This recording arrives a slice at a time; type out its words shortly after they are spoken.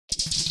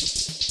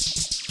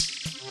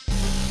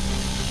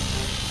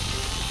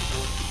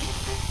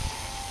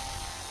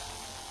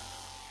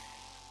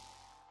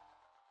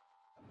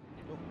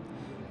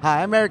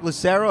Hi, I'm Eric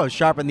Lucero of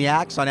Sharpen the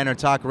Axe on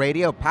EnterTalk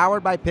Radio,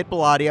 powered by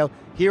Pitbull Audio,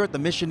 here at the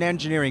Mission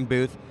Engineering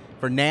booth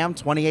for NAMM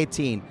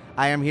 2018.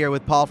 I am here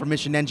with Paul from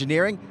Mission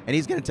Engineering, and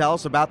he's going to tell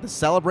us about the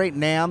Celebrate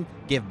NAMM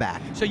Give Back.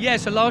 So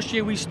last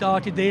year we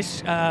started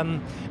this,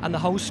 and the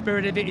whole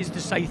spirit of it is to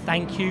say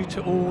thank you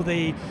to all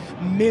the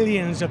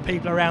millions of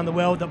people around the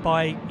world that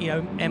buy,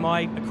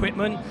 MI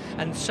equipment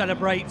and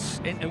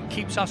celebrates and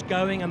keeps us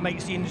going and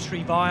makes the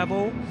industry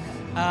viable.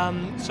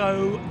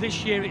 So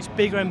this year it's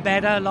bigger and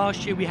better.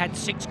 Last year we had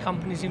 6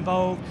 companies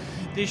involved.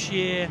 This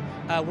year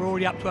we're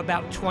already up to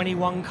about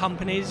 21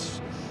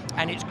 companies,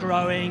 and it's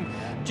growing.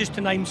 Just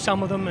to name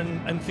some of them,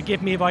 and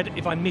forgive me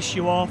if I miss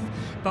you off,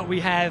 but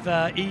we have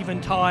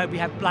Eventide, we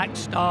have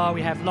Blackstar,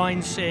 we have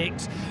Line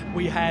 6,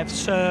 we have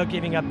Suhr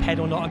giving a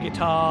pedal, not a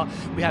guitar,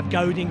 we have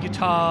Godin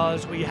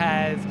guitars, we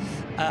have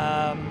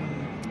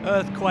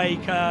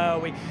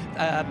Earthquaker,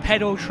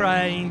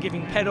 PedalTrain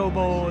giving pedal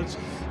boards,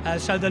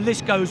 so the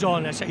list goes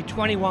on. I say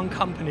 21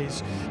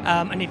 companies,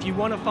 and if you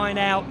want to find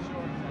out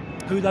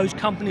who those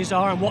companies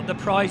are and what the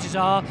prizes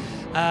are,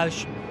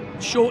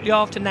 shortly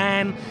after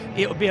NAMM,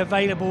 it will be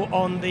available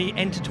on the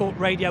EnterTalk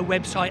radio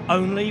website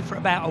only for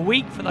about a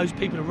week for those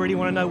people who really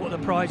want to know what the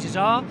prizes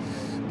are.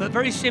 But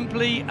very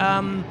simply,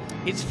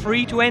 it's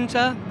free to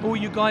enter. All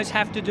you guys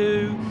have to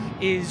do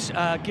is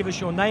give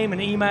us your name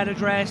and email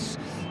address.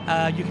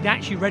 You can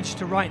actually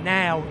register right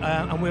now,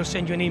 and we'll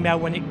send you an email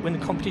when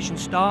the competition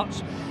starts,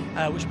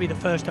 which will be the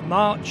 1st of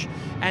March.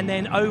 And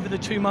then over the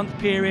 2-month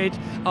period,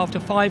 after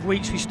 5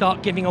 weeks, we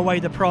start giving away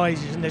the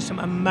prizes. And there's some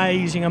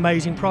amazing,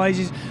 amazing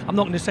prizes. I'm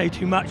not going to say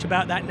too much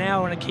about that now.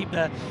 I want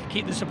to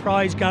keep the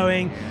surprise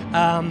going.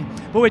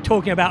 But we're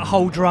talking about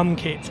whole drum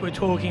kits. We're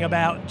talking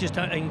about just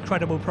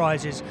incredible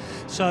prizes.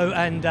 So,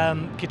 and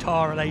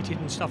guitar related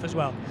and stuff as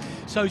well.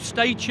 So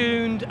stay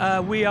tuned.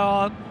 We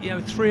are,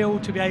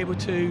 thrilled to be able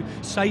to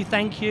say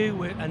thank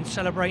you and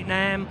celebrate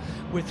NAMM.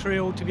 We're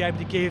thrilled to be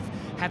able to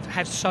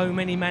have so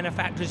many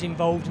manufacturers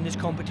involved in this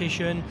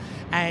competition,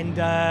 and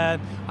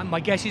my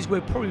guess is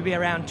we'll probably be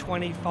around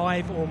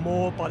 25 or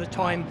more by the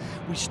time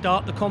we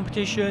start the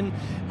competition,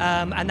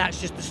 and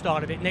that's just the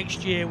start of it.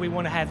 Next year we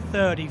want to have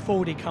 30,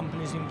 40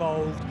 companies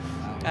involved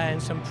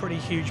and some pretty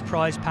huge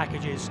prize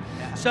packages.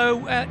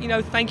 So,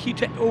 thank you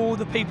to all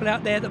the people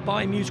out there that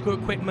buy musical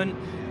equipment.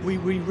 We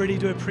really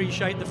do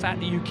appreciate the fact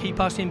that you keep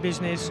us in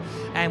business,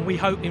 and we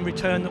hope in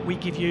return that we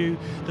give you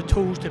the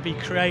tools to be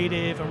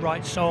creative and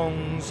write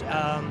songs.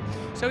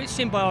 So it's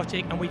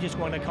symbiotic, and we just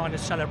want to kind of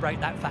celebrate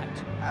that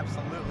fact.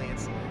 Absolutely.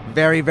 It's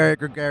very, very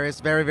gregarious,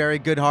 very, very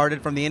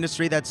good-hearted from the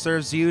industry that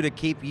serves you to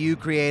keep you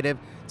creative,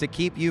 to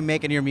keep you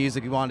making your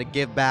music. You want to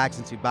give back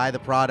since you buy the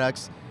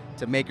products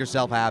to make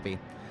yourself happy.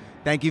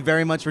 Thank you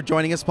very much for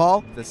joining us,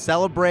 Paul. To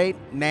Celebrate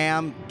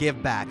NAMM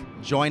Give Back.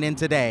 Join in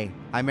today.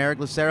 I'm Eric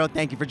Lucero.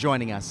 Thank you for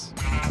joining us.